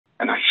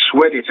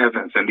swear the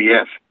heavens and the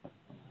earth,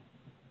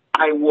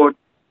 I would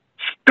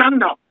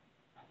stand up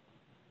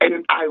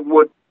and I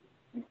would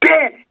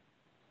dare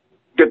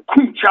the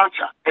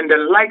Kumchacha and the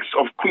likes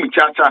of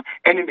Kumchacha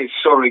and in his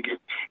surrogate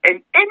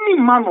and any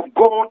man of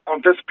God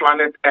on this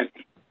planet Earth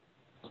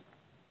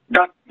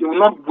that they will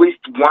not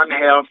waste 1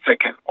 hell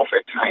second of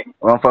a time.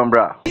 Hey,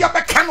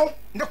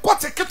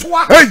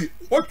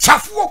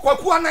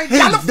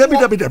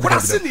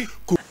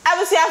 I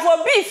will say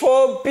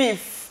for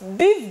beef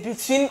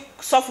between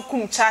Sofu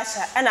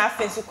Kumchacha and our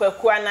friends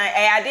Kwaku Annan.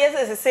 I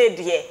dare say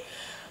dear.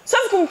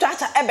 Sofu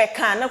Kumchacha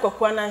ebeka na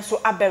Kwaku Annan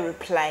so abe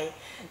reply.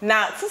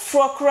 Na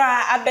fufro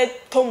kra abe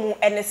tomu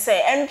ene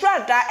say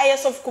endrada eye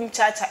Sofu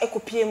Kumchacha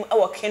ekopiem e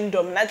wo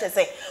kingdom na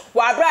say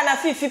wa bra na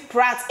fifi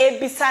prat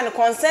ebisa ne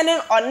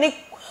concerning oni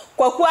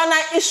Kwaku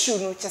Annan issue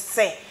no che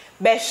say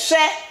be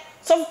hwe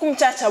Sofu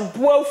Kumchacha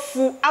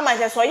buafu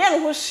amaje so ye no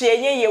ho hwe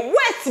ye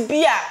wet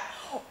bia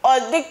or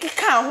the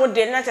can hold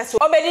the nature.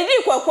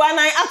 Obedidi Kwaku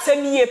Annan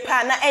atemi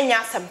pa na enya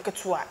asem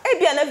ketewa.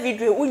 Ebia na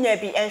video unya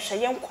bi enhwe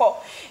yenko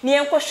ne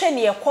yenko hwe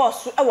ne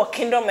yekoso e wo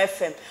Kingdom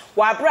FM.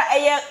 Wa bra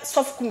eye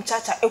Sofu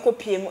Kumchacha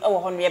ekopiem e wo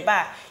ho no ye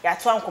ba ya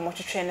to ankomo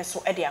twetwe ne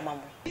so e de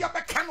amamu. Ya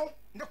beka no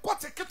ne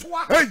kote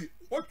ketewa. Hey,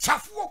 o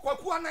chafu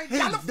Kwaku Annan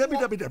yalafo.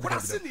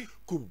 Debi.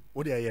 Kum,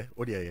 odi aye.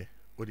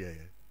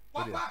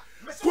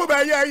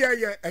 Kuba yeah.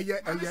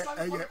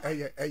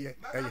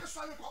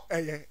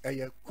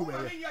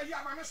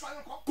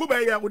 Kuba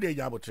ya odi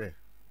jabotre.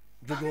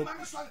 Jojo.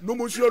 No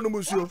monsieur. No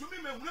monsieur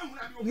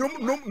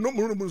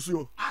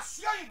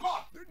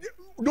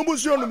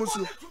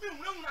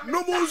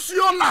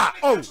la.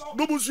 Oh,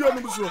 no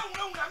monsieur.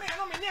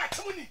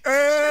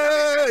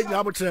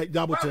 Jabotre.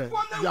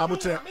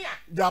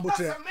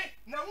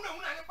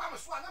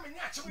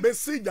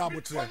 Besi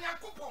jabotre.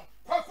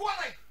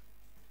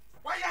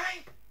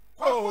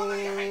 Oh,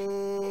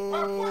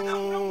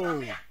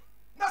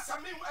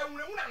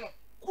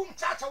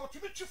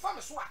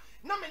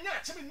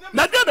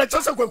 na dia na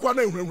chese Kwaku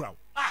Annan ehunhura.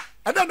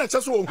 Ada na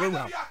chese wo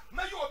hunhura.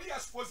 Ma you obi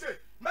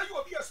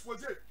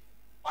expose.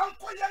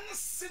 Onkoye ne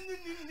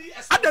sinini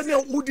expose. Ada ne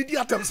wudidi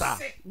atemsa.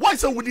 Why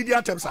say wudidi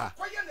atemsa?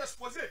 Onkoye ne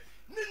expose.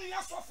 Nini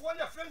asofo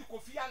na friend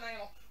Kofi Annan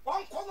no.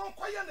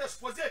 Onkoye ne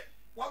expose.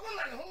 Wa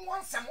wona ne ho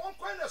wonsem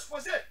onkoye ne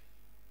expose.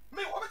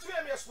 Me what to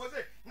me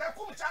expose na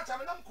Kumchacha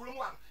me nam kurum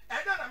wan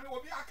e da na me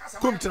obi akasa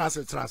Kumtrase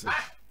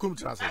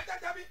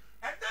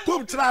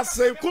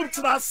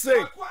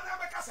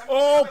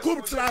oh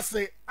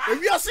Kumtrase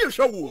ewiase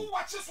hwe wo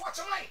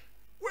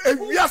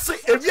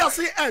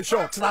ewiase e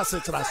show trase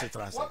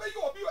obi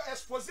obi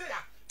expose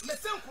ya me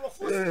sen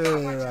krofo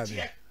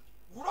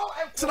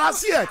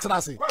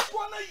trase Kwaku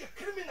Annan ye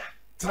criminal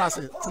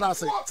trase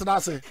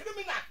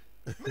me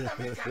na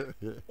me ka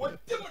o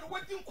dem no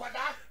wadi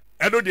nkwada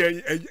eno de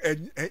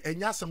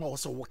enya asem wo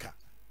so woka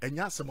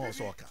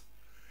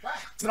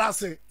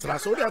trase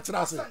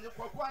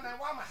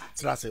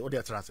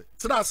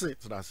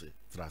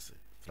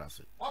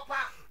opa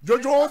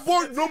jojo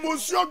bo no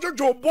monsieur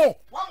jojo bo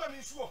wa ma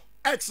mi suo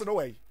ex no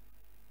way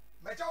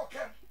meja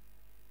okem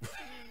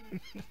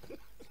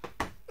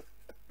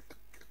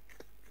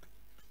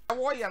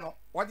awo ye no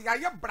wo de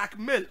aye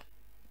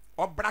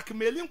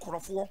blackmailing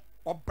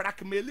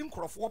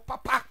krofo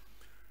papa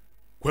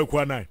Kwaku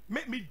Annan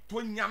me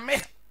do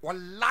nyame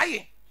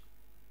wallahi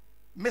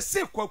me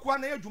se Kwaku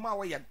Annan adwuma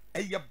wo ye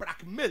eye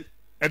blackmail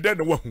e den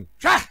no wahu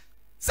hwa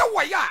se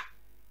wo ya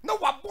na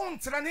wa bon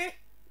trane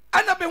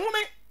ana be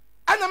humi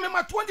ana me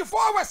ma 24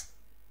 hours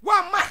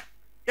wa ma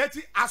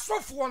eti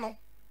asofo no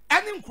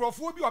ene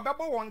nkrofo bi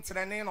obebo won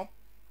trane no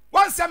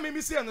won se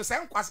me se no se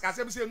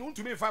nkwaskase me se no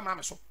ntumi fa ma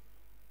me so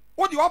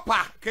wo di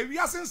opa ka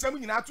wiase nsam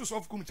nyina to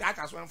Sofu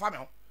Kumchacha so enfa me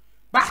ho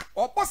ba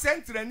opo se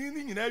ntrane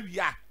ni nyina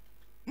wia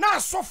na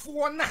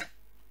asofo na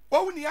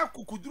owuni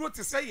akukuduro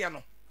te se ye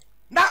no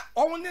na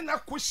owuni na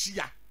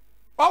koshia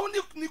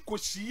owuni ni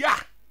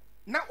koshia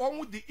na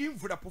owu the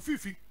envelope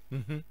fifi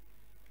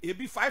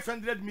ebi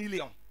 500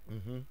 million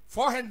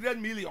 400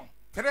 million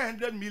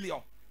 300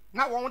 million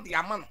na owu the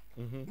amano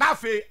na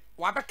fe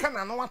wabeka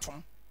na no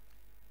atom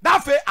na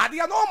fe ade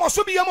na omo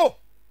so biyemo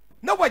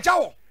na wagya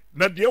wo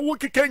na de wo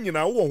keka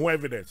nyina wo ho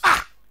evidence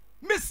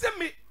me se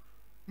me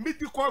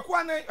di Kwaku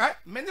Annan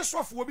me ne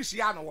sofo obi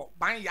hia no wo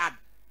ban yard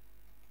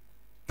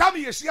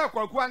Tami ye shia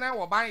Kwaku Annan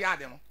wo ban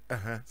yard no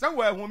se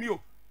wo ahumi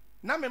o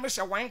na me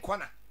hye wine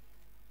corner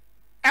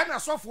e na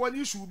sofo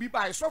ni issue bi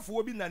bae sofo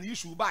obi na ni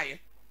issue bae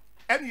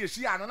e na ye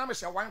shia no na me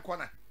hye wine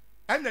corner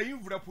e na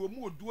envelope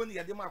mu oduo ne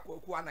ye de ma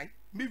Kwaku Annan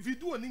me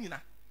video ni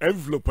nyina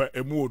envelope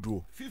emu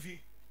oduo fifi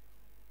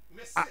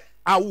me se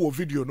wo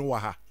video no wa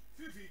ha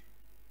fifi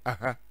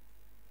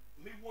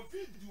me wo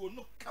video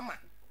no kama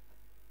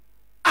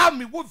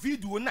me wo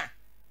video na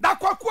da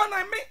Kwaku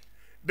Annan me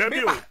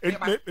Debi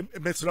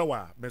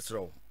mesrawa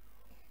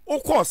o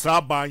ko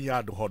sa ban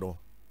yard hodo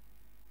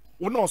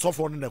wo na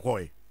osofo no ne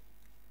koy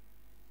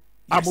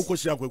amoko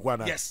sia Kwaku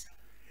Annan yes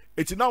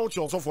eti na wo che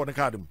osofo no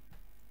card mu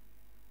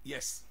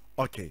yes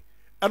okay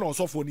and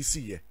osofo ni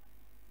siye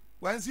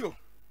wanzio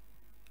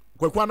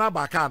Kwaku Annan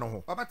ba ka no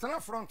ho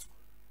obatana front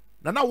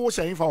na wo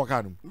hye fa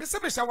waka no me se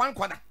be hye one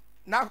corner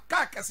na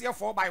car kese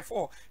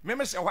 4x4 me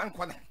hye one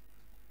corner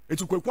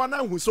eti Kwaku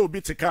Annan hu se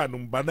obi te car no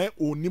ba na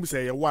onim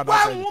se ye wa na wa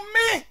hu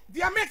me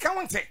dia me ka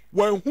wonte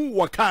wa hu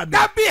wo car no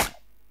da bia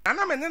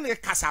ana me ne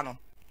kasa no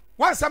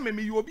wan sa me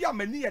yi obi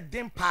amani ye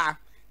den pa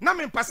na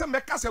me mpase me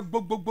kasa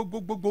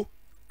gbogbogbogbogbo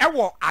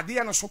ewo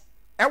ade no so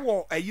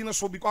ewo ayi no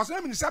so because na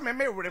me say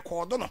me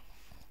record no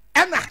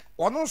ena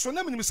ono so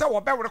na me say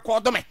wo be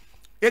record me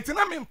eti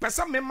na me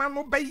mpase me ma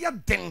no be ye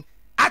den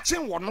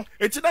achen wo no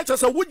eti na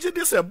chese wo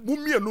gidi se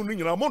bumienu no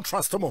nyina mo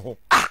trust mo ho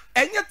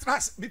enye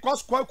trust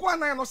because Kwaku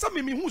Annan no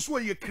say me hu so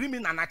ye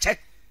criminal na che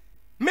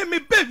me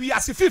baby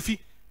as fifi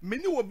me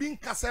ni obi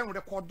nkasa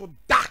record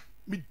da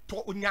me to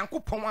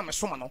onyankopon wa me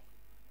so no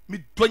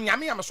me do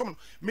nyame ya me so no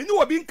me ni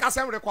obi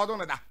nkasa record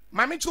no da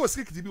ma me che o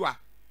script bi wa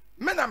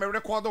me na me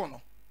record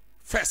no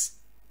first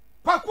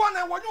Kwaku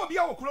Annan wonye obi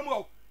a wokrom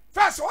wo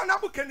first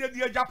onabu Kennedy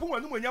Japan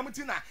wanu monyam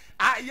ti na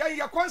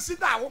ya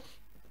consider wo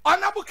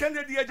onabu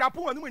Kennedy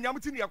Japan wanu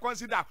monyam ti na ya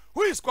consider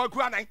who is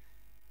Kwaku Annan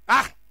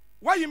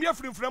why you me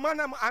from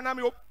anam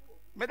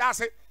me da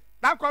say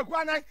that Kwaku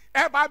Annan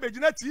e ba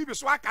begina TV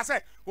so aka say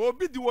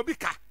obi di obi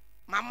ka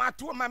mama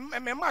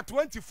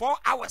 24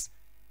 hours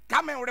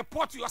come and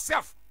report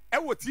yourself e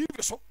wo TV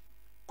so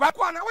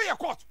Kwaku Annan we your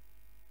court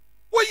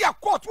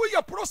we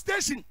your pro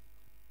station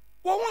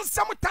wo won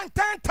sam tan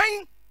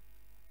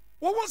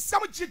wo won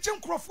sam chichen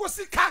krofo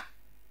sika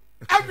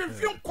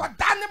everything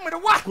kwada ne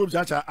mrewa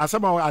Kumchacha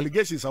asama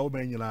allegations awo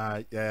man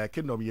nyina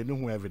kingdom ye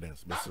hu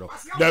evidence besro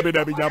dabi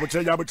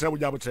jabutre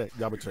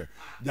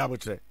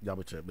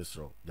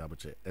besro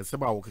jabutre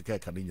asama awo keke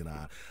kan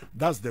nyina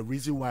that's the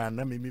reason why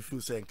na me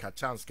feel say nka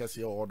chance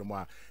kese o do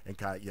mo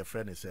nka your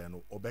friend say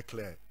no obe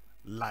clear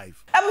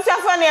live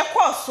abusiafo na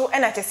ekoso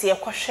na tese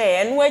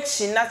ekohwe enu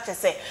achi na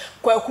tese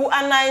Kwaku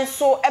Annan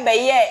so ebe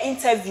ye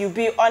interview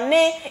bi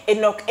one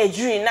Enoch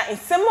Ejuri na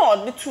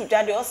nsemo de tu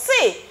dade o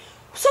say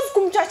Sof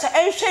Kumchacha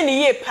enhwe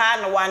ne ye pa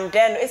na wande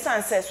no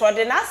esanse so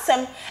de na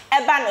asem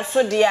eba no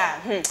so de a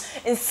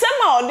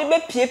nsem a ode be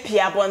piepie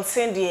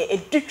abonten de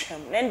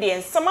edutwam na de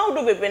nsem a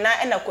wodo bebe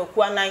na na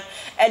Kwaku Annan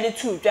de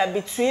tu dwa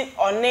between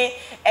one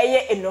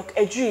eye Enoch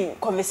Ejuri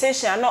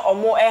conversation na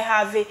omo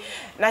have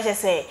na je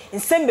say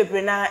nsem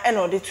bebe na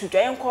na ode tu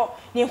dwa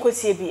yenko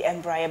tie bi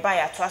embra ye ba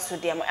ya to aso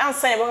de am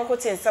ansa ne beka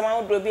kotie nsem a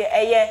wodo bi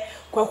eye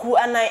Kwaku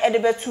Annan de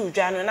be tu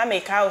dwa no na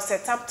make how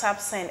set tap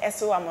sign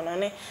eso amono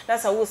ne na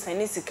sa wo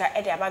sani sika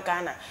de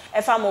abagana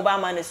efa mobile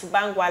money su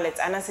bank wallet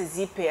anase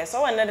zpay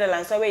so when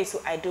Netherlands so we so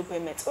idle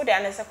payment o de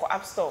anase ko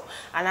app store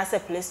anase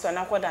play store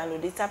na ko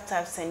download the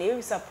tap send you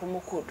use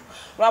promo code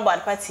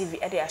Robert TV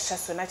e de ahya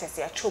so na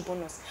chese acho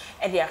bonus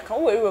e de aka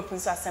we Europe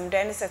so asem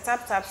de ne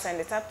tap send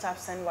the tap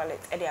send wallet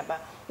e de aba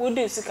we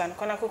do you can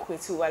kona ko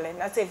kweti wallet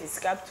na save is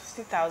cap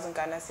 50,000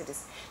 Ghana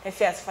cedis e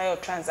fiat file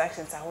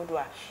transactions ahodo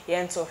a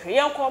ye nto hwe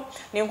yenko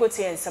ne nko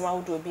tie nsema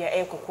ahodo bia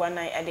e Kwaku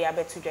Annan e de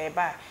abetu dwa e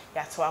ba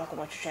ya to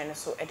ankomo twetwe ne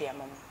so e de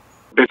amam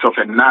bit of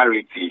a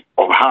narrative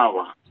of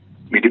how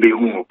me de be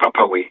hu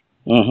papa way.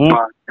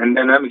 But and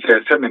then I'm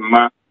say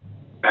ma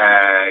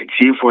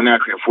for na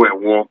for a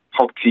war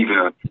Pop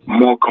TV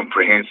more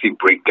comprehensive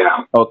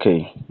breakdown.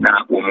 Okay.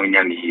 Na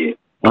womunya ni here.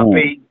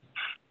 Papa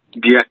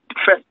the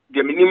first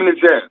the minimum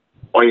is there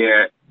or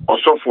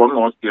also for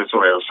not yes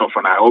or also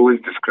for I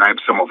always describe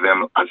some of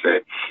them as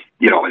a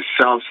a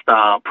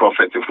self-star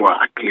prophet for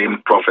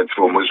acclaimed prophets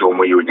for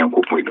Muzomo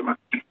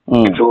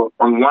Yonyankopon. So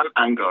on one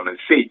angle and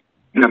say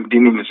nam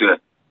dinim so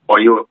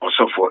oyo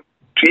osofo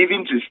to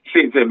even to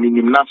say the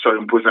minim not so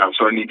impose and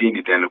so needing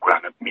the ten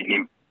kwana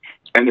minim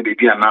and the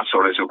baby are not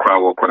so so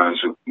kra wo kwana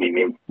so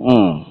minim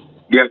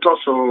there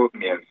also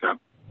miensa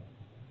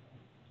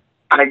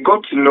I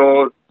got to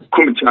know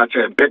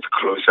Kumchacha a bit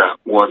closer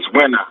was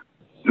when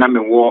na me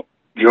wo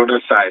the other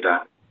side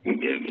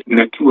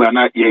na two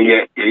ana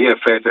ye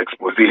first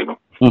expose no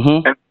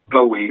and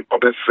the way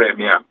obe frame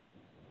ya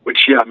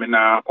which here me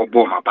na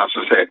obo ma ba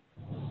so say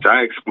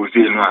that expose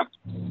no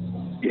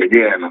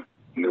no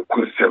no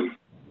kusem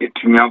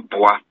etinya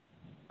boa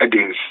e de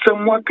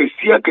nsɛm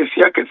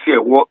akɛsia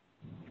wɔ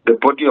the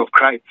body of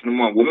Christ no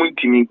mo wo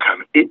muntimi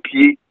kan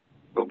epie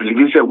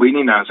believe say we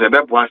ni na so be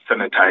boa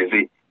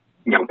sanitize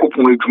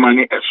nyankopɔn adwuma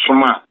ne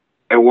ɛsom a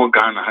ɛwɔ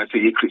Ghana ha sɛ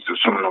yɛ Kristo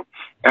som no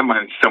e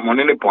man nsɛm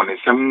ne bɔne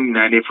nsɛm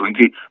na ne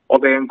fronti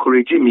ɔbɛ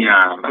encourage me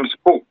I'm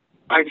so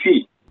I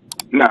see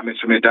na me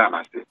so me da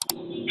ma se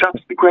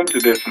subsequent to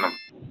this no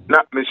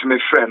na me so me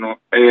friend no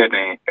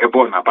den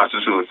ebo na ba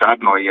so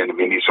sad no ye ne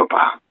mini so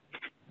pa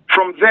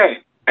from there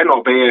and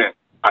obey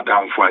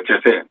Adam for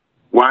just say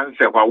once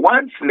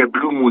in a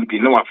blue moon be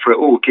no afraid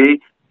okay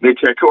they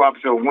check up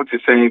so what to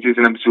say this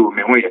and so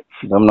me ho ye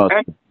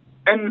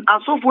and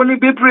asofo ni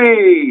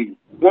bebre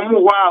one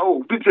more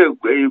wow bit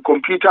a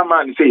computer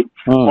man say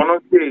ono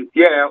say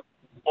yeah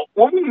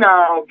one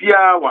now via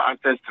our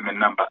testament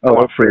number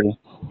free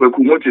we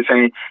could want to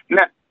say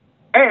na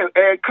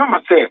come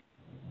say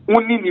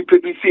only ni pe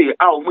say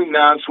we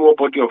now so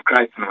body of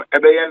Christ no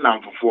ebe ye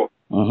namfofo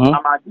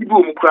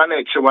amadibu mu kra na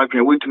eche wa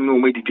dwen wetum no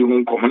medidi ho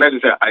nkom na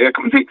say I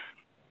come see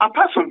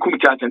apart from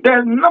Kumchacha there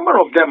are a number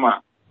of them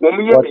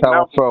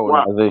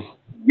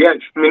Yes,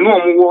 me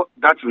know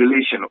that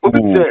relation.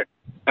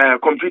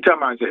 Computer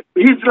man said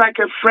he's like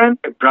a friend,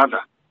 a brother.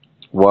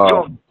 Wow.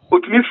 John,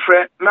 put me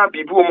friend na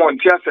bibu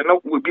montia se na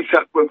we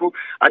bisa kwaku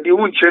ade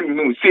won chere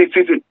me say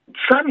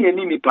Sunny and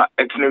nipa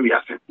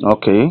etnewiase.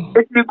 Okay.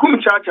 It the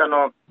Kumchacha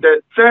no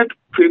the third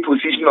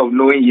preposition of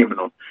knowing him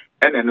no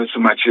and then so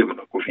much him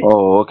no Kofi.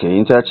 Oh, okay.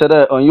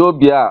 Interchere on your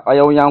bia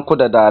aya yanko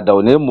da na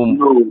emum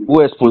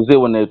who expose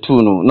won na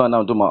tu no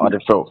na do ma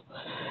other fro.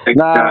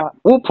 Na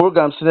wo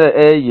programs na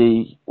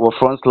ye wo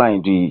front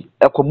line di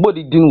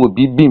ekobodi din wo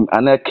bibim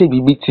ana ke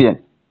bibitien.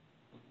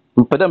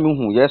 Mpada me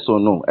hu yes or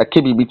no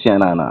ke bibitien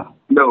na.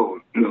 No.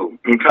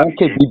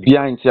 Okay,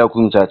 bibia intia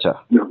Kumchacha.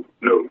 No.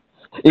 From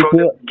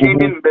the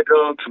beginning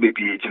middle to the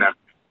beginning.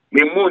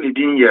 Me money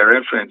din your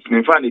reference,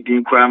 me find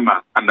din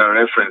grammar and the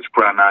reference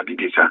grammar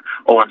didisa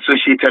or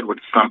associated with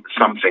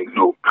something.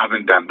 No, I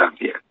haven't done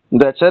that yet.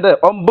 That said,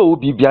 ombo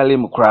bibiale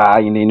mu cry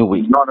in any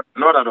way.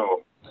 Not at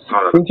all.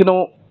 You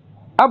know,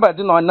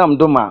 abadi no nam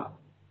doma.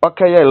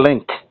 Okay,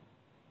 link.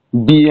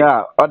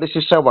 Bia ode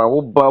shishawa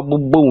wo ba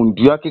bubo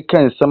ndua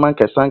keka nsema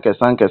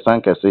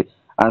nkesa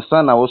and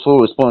son are also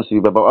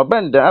responsible but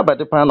abende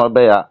abadi pan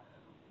obeya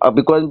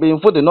because being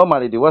for the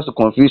normally they was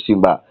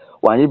confusing but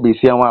when you be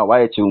seeing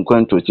why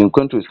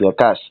chinkwentu is your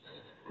cash.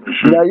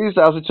 I use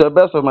as to the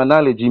best of my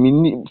knowledge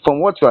from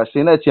what you are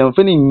saying that you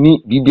feeling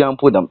ni bibian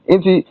put them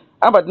into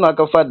abadi no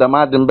akafa da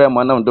ma dem be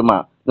mo na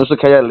ndoma no so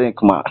kaya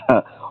link ma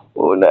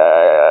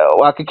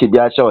wa kike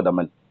bia show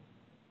them.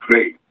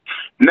 Great.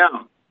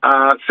 Now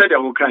said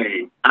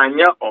okay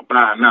anya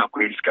oba na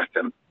akwes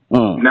kasem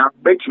na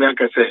betumi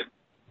aka say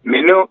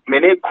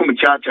mene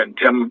Kumchacha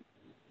ntem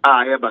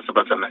ya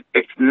basabasana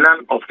it's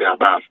none of the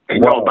above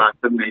and oba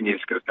them na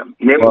kasem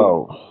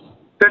nemo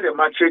said the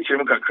match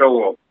chim kakra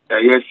wo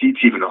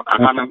CTV no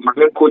ana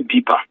go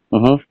deeper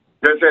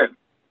there's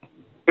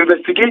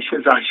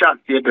investigations are shot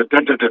here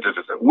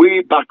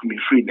way back me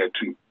free net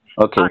too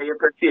okay I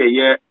can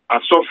see a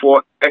so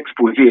for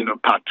expose no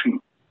part 2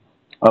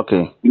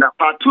 okay na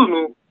part 2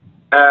 no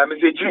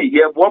Mr. G,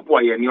 yeah, what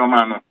boy and your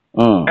man.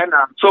 And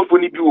so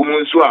funny be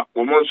woman so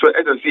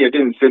as I see a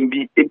didn't send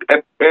be a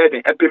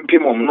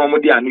pim on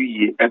normally a new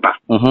year ever.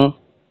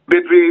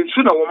 Baby,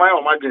 sooner woman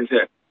or margin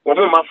said,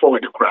 woman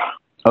forward the crowd.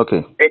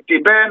 Okay. At the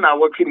band are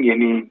working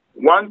in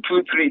 1,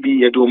 2, 3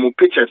 be a domo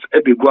pictures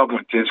every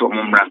government is or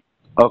mumra.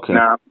 Okay.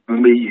 Now,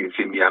 may you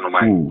see me on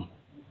mine.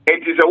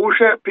 It is a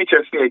washer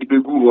pictures near the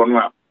big one.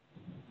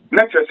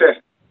 Next, I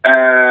say,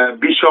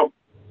 Bishop,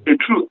 a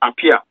true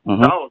appear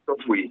now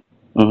of way.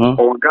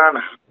 Or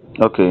Ghana.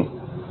 Okay.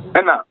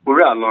 And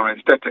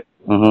w도-rns tete.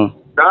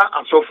 That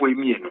also for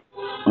me.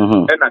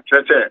 And a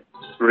church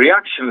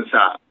reactions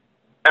are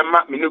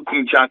Emma Minu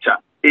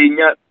Kumchacha,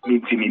 Enya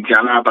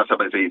Mitiniana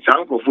Basabase,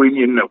 Sanko for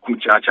me in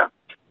Kumchacha.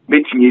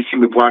 Making you see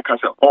me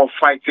all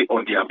fighting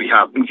on their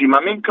behalf.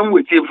 Ntimamin come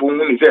with you for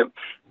whom is them.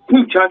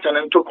 Kumchacha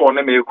and took on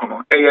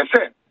American.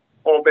 ASN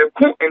or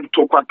Beku and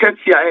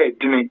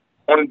Tokaketia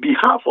on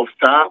behalf of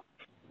Star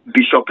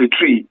Bishop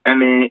Petrie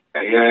and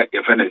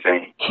if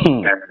anything,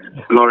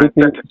 Lawrence.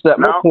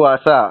 Now,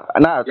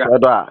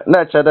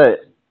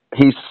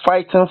 he's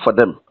fighting for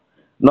them.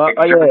 No,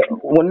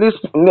 when this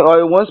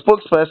one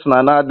spokesperson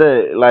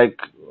another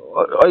like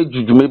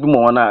maybe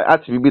more na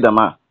actually be the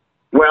man.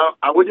 Well,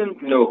 I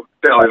wouldn't know.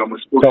 I am a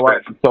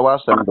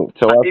spokesperson.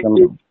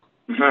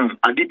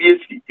 I did is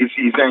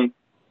he saying,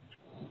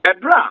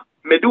 Ebra,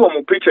 me do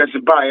mo pictures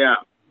by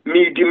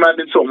me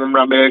demanded some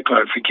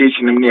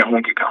clarification in near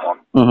Honky Kahon.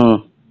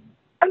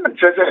 And it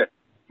says,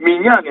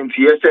 Minyan and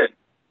TSA,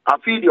 I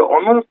feel your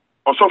honor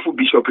also for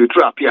Bishop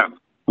Petra Piano.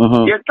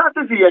 Yes, that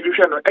is the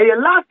education.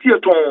 Last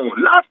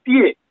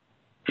year.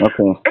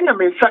 Okay. And I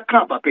mean,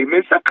 Sakaba pay,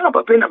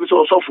 and I was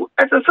also for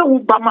as a so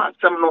Bama,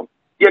 some no,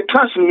 your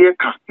class near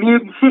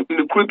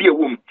the Caribbean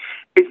womb.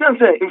 It's not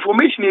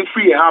information is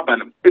free,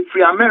 Haban, it's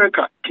free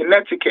America,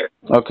 Connecticut.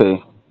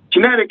 Okay.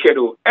 Connecticut,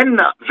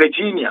 and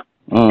Virginia.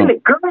 And the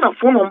Ghana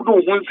phone on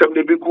some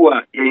the big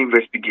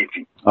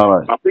investigating. All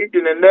right. Papa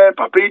in there,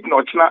 Papa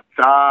not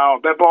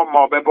Bebo,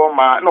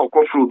 no,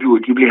 go through the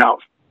Jubilee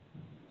House.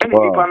 And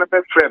the panel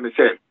friend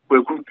said,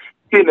 we could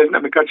say there's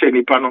never catch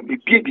any panel, the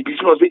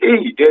business,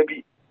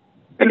 Debbie.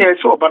 And I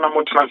saw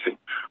Banamo Transit.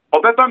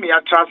 Or Beba me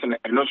a transit,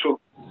 and also,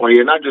 or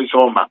you're not just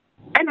Oma.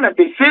 And that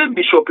they say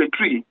Bishop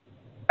Petrie,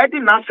 I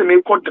didn't answer me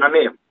called the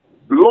name.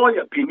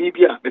 Lawyer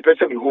Pinibia, the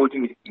person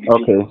holding it.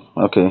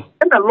 Okay.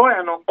 And the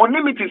lawyer, no,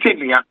 unlimited say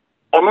me.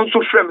 On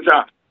also friends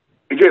are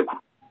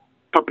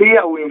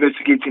Papaya will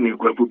investigating a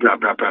group blah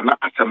blah blah na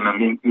asam na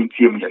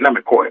mintiam ya na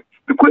me call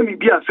because me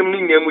be asam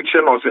ni name which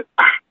no say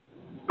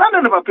none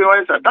of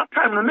Papaya at that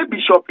time no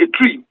Bishop a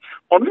tree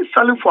on this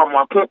selling for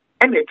Amako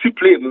and a tea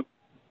play mu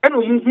and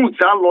who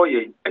sa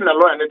lawyer and the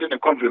lawyer need a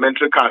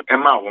complimentary card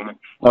and ma woman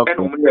and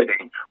on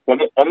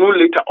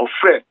later of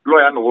friend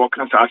lawyer no work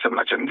can say asam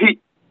na chendi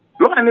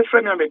lawyer and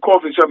friend na me call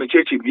for so me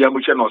church be am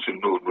no say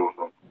no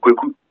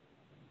kweku.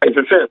 As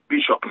I said,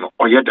 Bishop, no,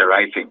 or yet the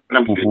right thing.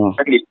 And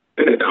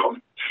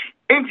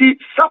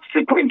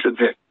subsequent to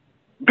this,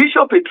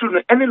 Bishop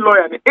Petruno, any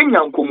lawyer, any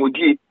young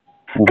commodity,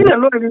 And a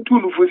lawyer in two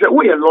of us,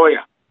 we a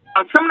lawyer.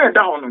 And some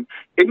down,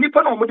 a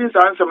nipper on this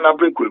answer na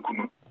break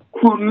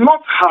could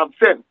not have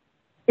said,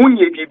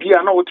 only be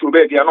an old to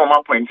bed, the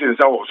normal point since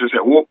I was say,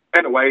 oh,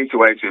 and why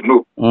say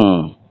no.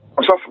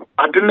 So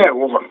I didn't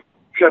know,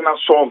 can not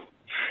solve.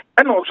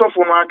 And also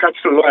for my catch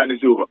the lawyer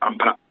is over,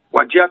 and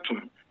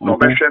Wajatum, no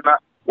better.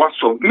 What's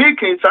so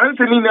making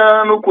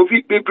Sanselina no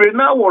COVID paper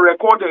now or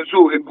recording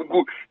so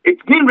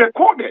it's been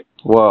recorded.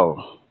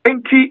 Wow.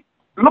 And the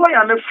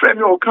lawyer and a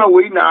friend or can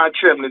wait now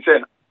chairman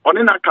said on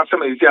in our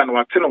customer is there and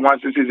what 10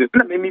 once is it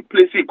let me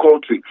place it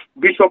called to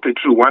Bishop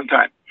Petru one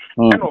time.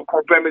 And or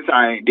compromise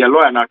their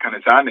lawyer and I can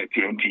assign at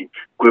TNT.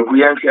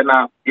 We are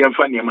now young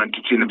funny man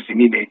to tell them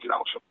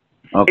also.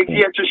 If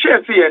you have to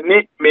share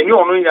see many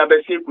on in your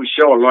best you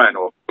share a lawyer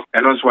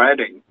and also I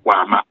think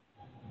Wama.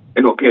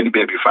 And okay, any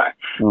baby fire.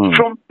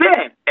 From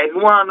there, and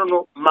one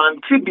no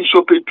man,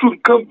 Bishop Petru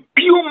come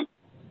boom.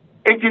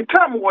 And the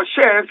time was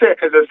shared,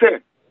 as I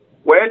said,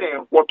 where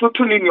then what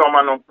totally in your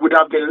man would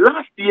have been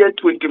last year,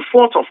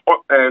 24th of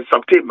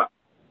September.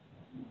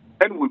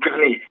 And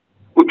Ugani,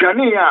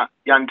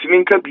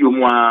 Yantiminka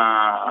Biumwa,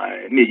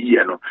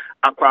 Niano,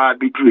 Aqua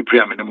Bitri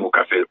Priam and the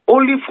Moka said,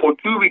 only for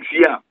 2 weeks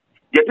here.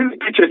 Yet in the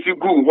pictures you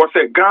go was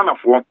a Ghana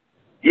for.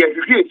 Yes,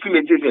 you hear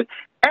it,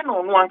 and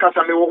on one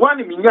Casame, one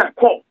in your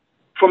call.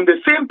 From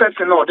the same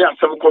person, no, there are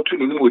some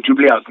continuing with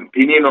jubilees.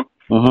 You know,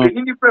 the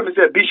new premise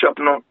bishop,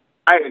 no,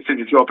 I said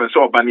it's your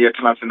person, but near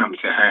to us, and I'm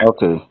saying,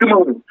 okay.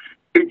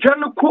 A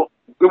Janoco,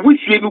 we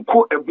see you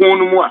call a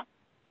bonuma.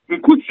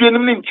 You could see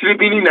them in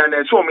Tribini and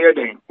I saw me a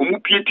day,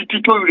 Umupi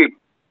Tito Rip.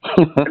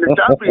 And the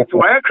Japanese,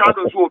 why a crowd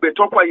will be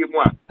talk by you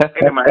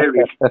and my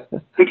area.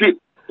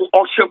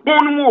 Or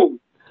Shabonumo,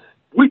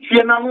 which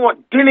you know,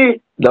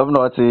 Denny, love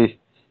naughty.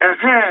 Then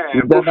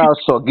I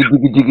saw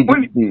giddy.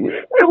 When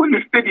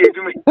you study it,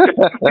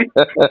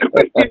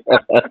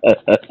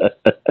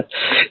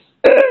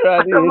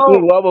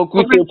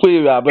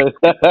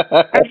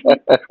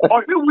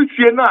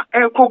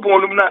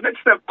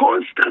 that's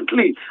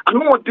constantly. I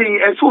know what they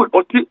are so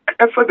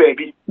or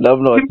baby. Love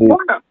not.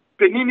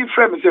 Penini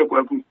frame is a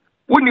Kwaku.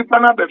 When you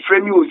pan up a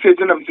frame, you say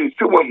to them, say,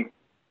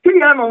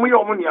 no, we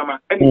are money,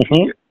 and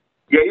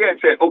yeah,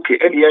 say, okay,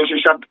 and the answer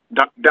shut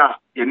that,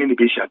 you need to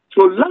be shut.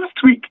 So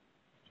last week,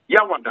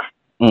 Yawanda.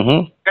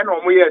 And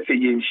on we say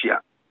Yinshia.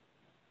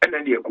 And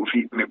then the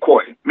Kofi,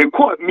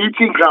 McCoy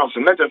meeting grounds,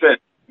 and let's say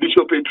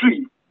Bishop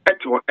Petri,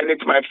 and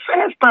it's my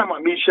first time I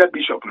meet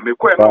Bishop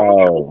McCoy.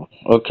 Wow.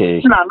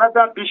 Okay.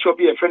 Another bishop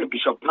here, friend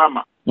Bishop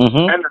Nama,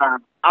 and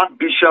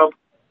Archbishop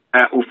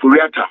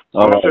Ufuriata.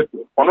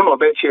 On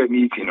another chair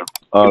meeting.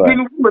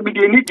 Maybe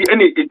they need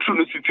any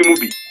true city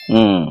movie.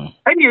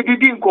 And you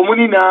didn't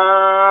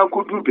communina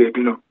could do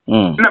baby, no.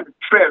 I'm a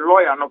fair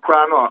lawyer, no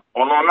crown or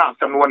no, not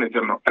someone is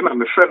no. And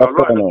I'm a friend of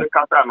lawyer, the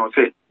Catano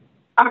say.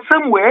 I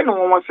somewhere no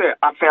one say,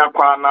 I say,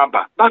 but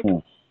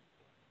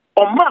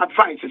on my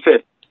advice,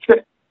 say,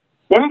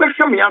 one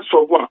better me and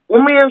so one,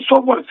 and so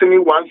one, send me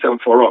once and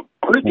for all.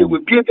 Already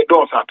will be at the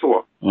doors at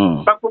all.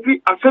 But would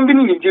be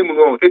assembling in Jim,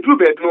 a true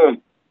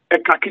bedroom. A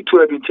kaki to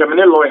a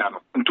terminal lawyer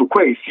to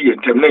quay see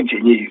and terminate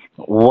engineers.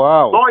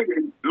 Wow.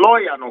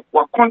 Lawyer no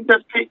what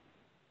contesting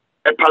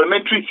a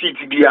parliamentary seat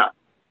there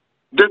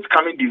this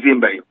coming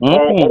December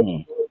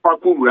or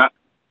Kwaku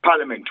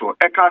Parliament or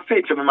I can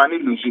say to money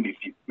losing the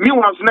seat.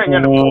 Meanwhile,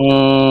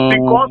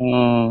 because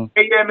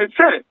a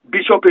said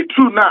Bishop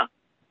Petru now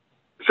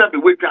said the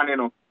way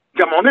planning.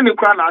 Jamon in the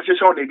crown, I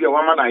shall be a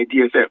woman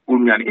idea, said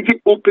Union. If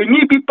it open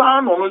me, be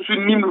pound on also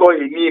name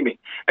lawyer name me,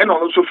 and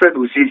also friend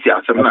who says,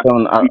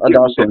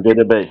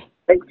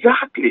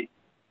 exactly.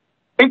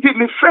 And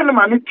my friend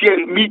man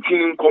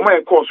meeting in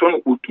common course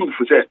on two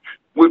for said,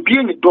 will be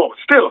in the door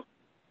still.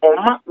 Or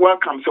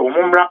welcome to a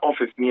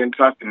office near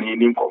trust in the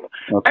income.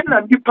 And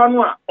I be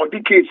panua or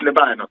the case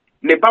Nebano,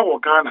 Nebawa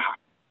Ghana.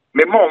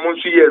 My mom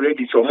wants to hear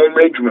ready, so more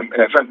regiment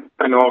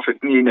and office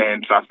near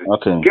and trust.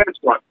 Guess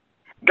what?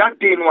 That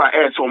day no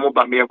air so mo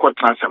ba me ko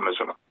transfer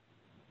so no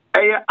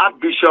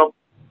Archbishop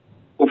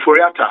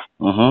Ufuriata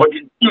or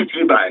the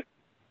excuse by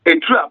a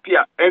true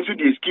appear and so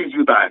the excuse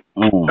by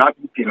that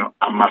you know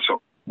amaso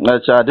na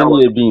cha de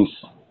ye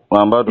beans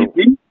wambado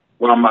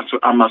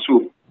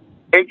amaso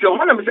and your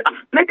one me say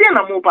na dey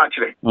na mo pa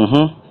kire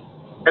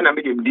and I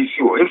made him this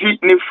year and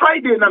the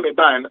Friday na me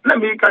buy na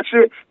me ka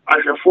say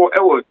ahwefo e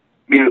wo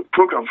the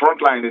program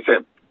frontline they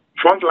said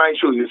frontline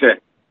shows they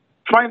said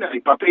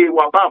finally papa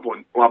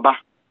waba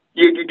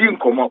ye didn't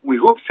come up. We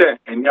hope, sir,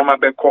 and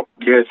Yamabeko,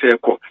 yes, sir,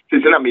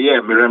 since I'm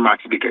here,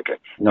 Miramax Bikeke.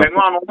 And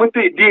one of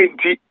the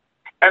DNT,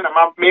 and I'm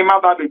my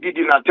baby did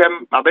in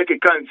attempt, my Becky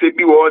can't say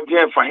be all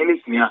dear for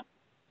any sneer.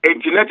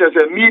 And Jeanette has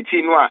a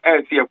meeting where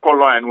I see a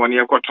color and 1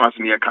 year trans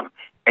near can,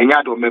 and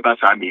Yado members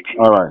are meeting.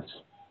 All right.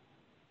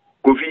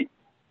 Govi,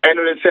 and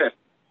I said,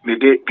 me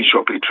de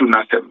Bishop Petru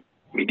Nasem,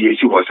 me de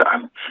she was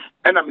an.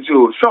 And I'm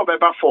so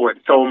better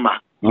forward, so ma,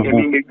 in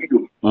the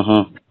video.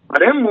 But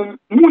then,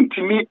 moon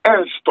to me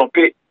and stop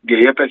it. The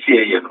EPC,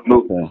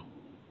 no.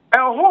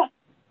 Oh,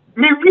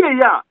 me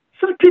ya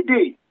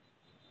Saturday.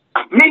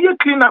 May you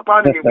clean up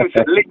on the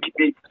link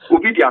will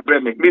be the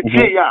bremen. Me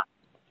ya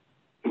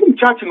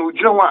Kumchacha no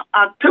gyina ho a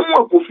atem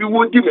a Kofi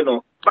wodi me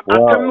no.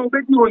 Atem no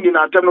bedi oni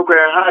na atem no kwa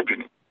ha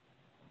adwene.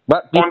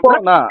 But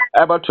before now,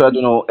 about to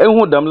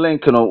who them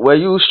link, were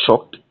you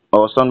shocked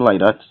or something like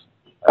that?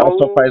 I was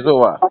surprised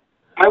over.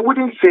 I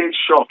wouldn't say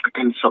shocked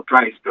and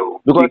surprised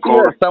though.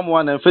 Because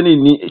someone and Finny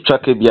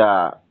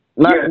Chakibia,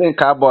 not link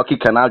cardboard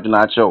can add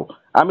natural.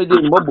 I mean,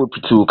 the mobile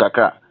to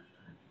Kaka.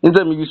 In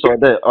the movie, saw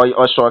there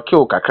or shall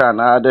kill Kaka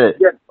now there.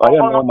 Yes,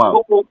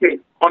 okay.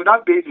 On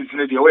that basis, in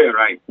the way,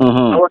 right?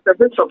 I was a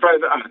bit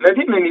surprised. I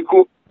didn't mean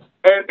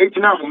it's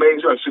now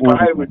super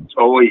highway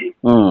away.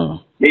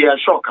 They are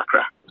shocked,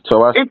 Kaka. So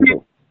what's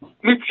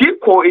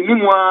Mitiko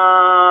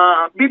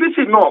anymore?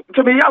 BBC no.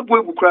 To be a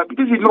boy who cry.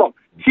 BBC no.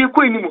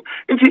 Mitiko anymore.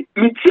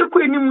 Mitiko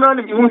anymore.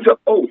 You say,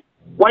 oh,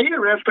 why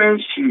you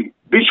reference to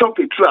Bishop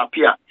Petra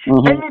appear?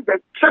 Any the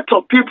set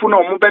of people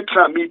no more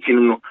better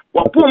meeting no.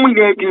 What poor me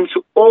again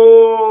so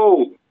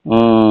oh.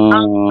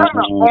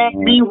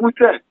 Me who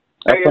said.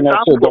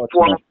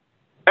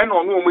 And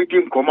on no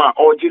meeting come out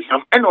or just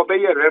some and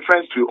obey a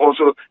reference to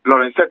also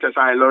Lawrence Setter.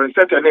 Lawrence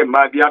Setter name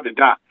might be other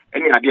da.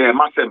 Any idea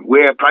massive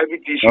where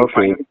private issue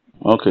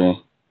okay.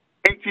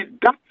 And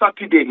that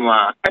Saturday no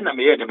and I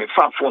made them a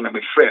far phone and a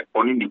friend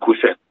on Nico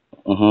said.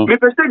 Me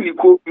person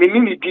Nico, me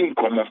didn't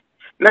come on.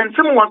 Now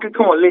someone can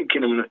come on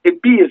linking him.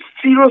 It be a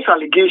serious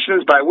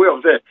allegations by way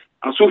of that.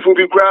 And so for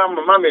big gram,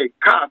 my mommy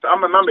cat,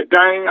 I'm a mommy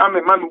dying, I'm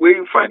a mommy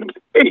waiting for him.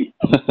 Hey,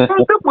 we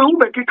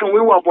will kick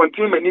away one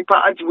team and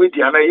nipa with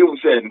the and I you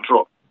say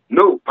intro.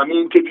 No, I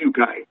mean interview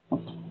guy.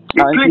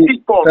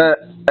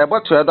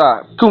 About to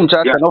that,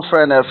 Kumchacha no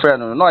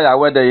friend, no, ya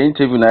where the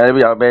interview na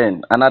every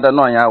ben, another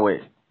no ya way.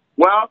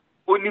 Well,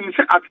 when you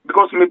say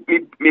because me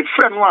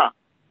friend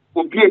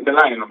will be in the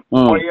line.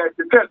 Or yes,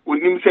 when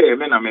you say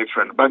men are my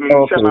friend, but me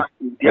say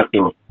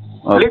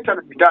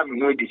later be done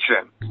with the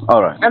trend.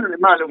 All right. And the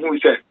man who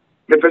said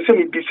the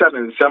person be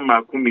and some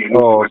Makumi.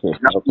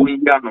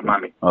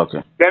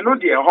 Okay. They know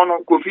the honor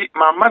Kofi.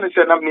 My man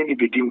said I'm many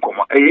be dim come.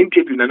 I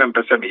interview and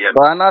person here.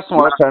 But I'm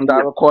small and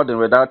I recording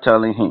without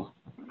telling him.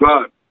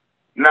 But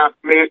now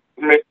me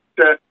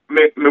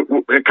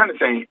can't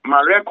say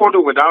my record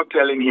without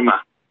telling him.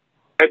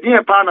 A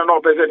dear partner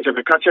no person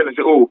to catch and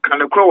say, oh, can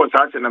the crow was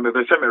asking and me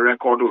send me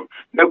record.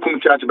 No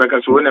Kumchacha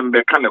because when I'm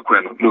back can the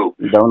no.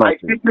 I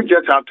simply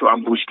just have to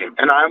ambush him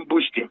and I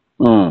ambushed him.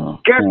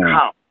 Guess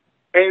how?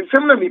 And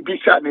some of me be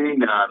sad in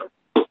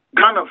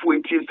Ghana for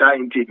it is I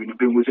interview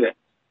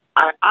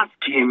I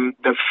asked him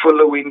the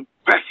following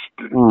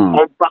question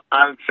over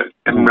answers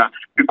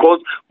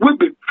because we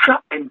be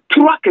trapped and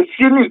track a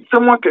scene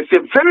someone can say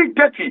very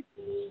dirty.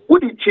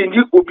 Would it change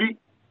it will be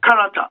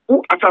character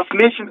or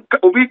assassination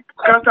will be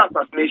character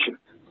assassination.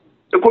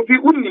 It could be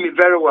wouldn't be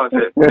very well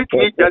said. Let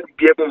me just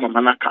be able to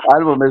manaka.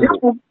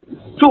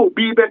 So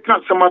be better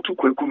some to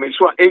Kwaku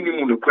so any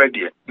moon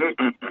credit.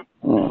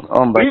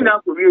 We now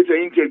to read the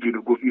interview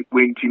to go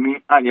when to me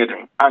and yet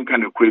and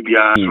can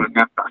equibia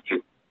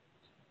so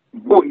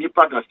go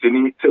nipa that's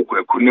the say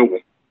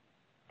Kwaku.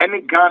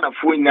 Any Ghana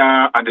for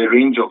now at the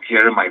range of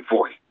hearing my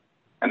voice,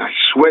 and I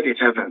swear the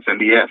heavens and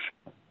the earth,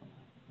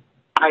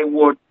 I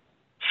would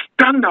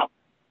stand up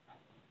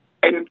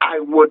and I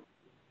would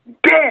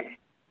dare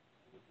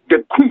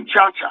the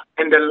Kumchacha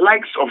and the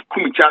likes of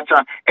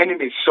Kumchacha and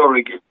the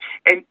surrogate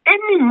and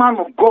any man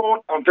of God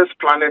on this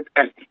planet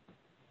Earth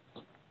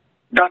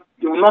that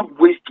will not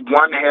waste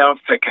 1 hell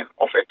second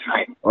of a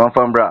time.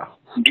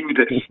 Do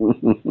this.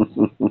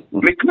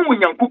 Make no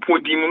Yankupo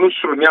Diminus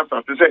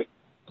say.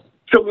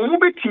 So when we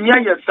be tinya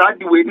ya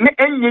sadi we ne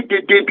enye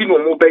de bi no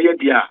mo be ye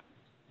dia.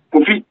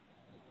 Kofi.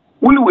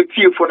 Wuli we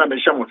tie for na be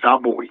hye mo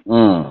sabo we.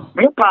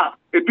 Mo pa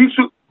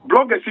ebisu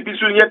bloggers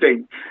ebisu nye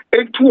den.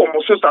 Entu o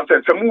mo so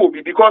say mo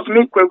obi because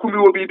me Kwaku mi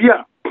obi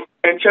bia.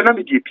 Enche na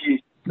me die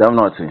pie. Damn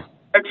not.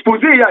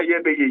 Expose ya ye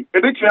be ye.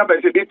 Ebetia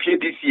be say be pie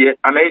this year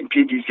and I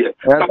pie this year.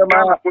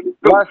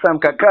 Last time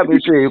Kaka be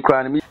say you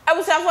kwan me.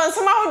 Abusafo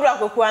nsema hodra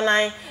Kwaku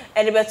Annan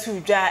e de betu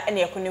dwa e na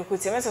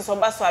yakonekuti. Mese so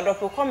ba so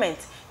adop comment.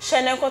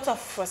 Share na koto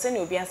for say na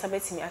obi ansa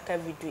betimi aka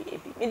video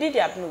ebi. Me didi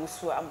abno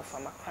wusu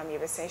amofama kram ye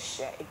be say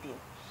share ebi.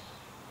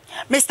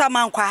 Mr.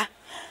 Mankwa,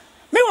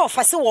 me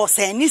office wo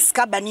say ni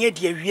ska bane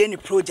ade awie ni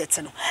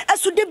project no.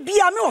 Eso de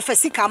bia me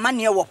office ka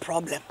mane wo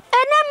problem.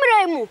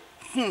 Enemre mu.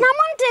 Na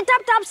monte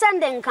tap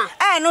sending kan.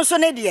 No so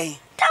ne de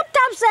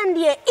tap send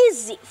here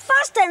easy,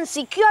 fast and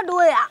secured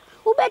way.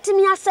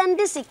 Ubetimi send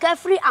this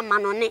free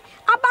amanone.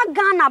 Aba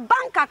Ghana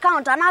bank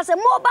account and as a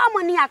mobile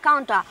money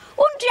account.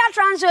 Untia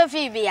transfer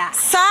fee bia.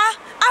 Sir,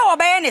 I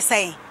obey any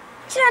say.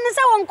 Chine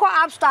say won ko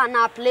App Store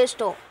na Play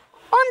Store.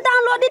 On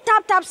download the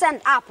tap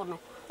send app no.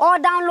 Or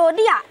download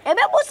ya.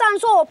 Ebebu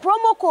sanso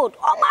promo code.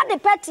 O ma de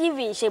pet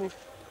TV shim.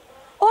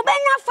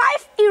 Obenya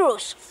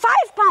 €5,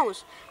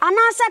 £5, and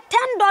answer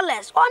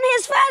 $10 on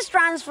his first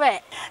transfer.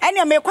 And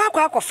you make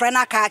Kwaku friend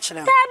a catch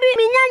them. Tabi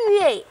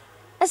minyanwe.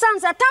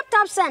 Esanse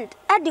tap send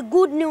at the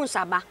good news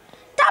aba.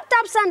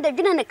 Tap send the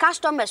giving the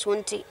customers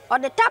wanti or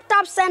the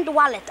tap send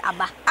wallet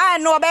aba. I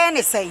know be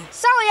any say.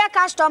 So your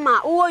customer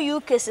who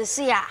you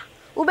kesisia.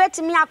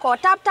 Ubetimi akọ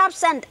tap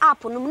send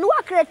app no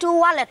wa create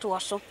wallet wo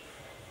so.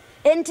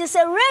 enti se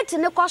rate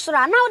ne kosoro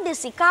na de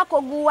sika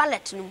kogu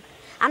wallet no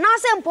ana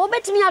se mpo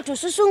betimi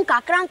atosusu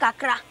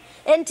nkakra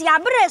enti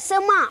abre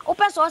sem a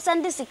opeso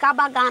send sika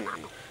ba Ghana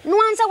no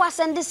anse wa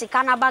send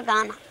sika na ba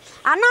Ghana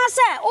ana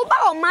se oba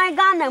o my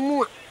Ghana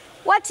mu a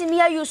watimi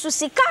ayusu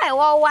sika e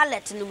wo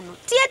wallet no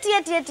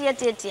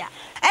tie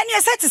eni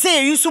ese say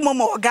ayusu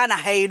momo Ghana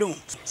hayru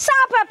sa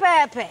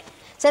pepepe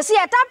se si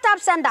tap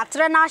send that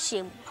na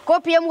shem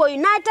kopiem wo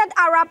United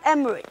Arab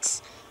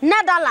Emirates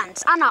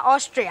Netherlands and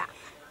Austria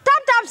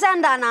tap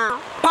send na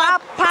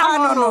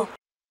papa no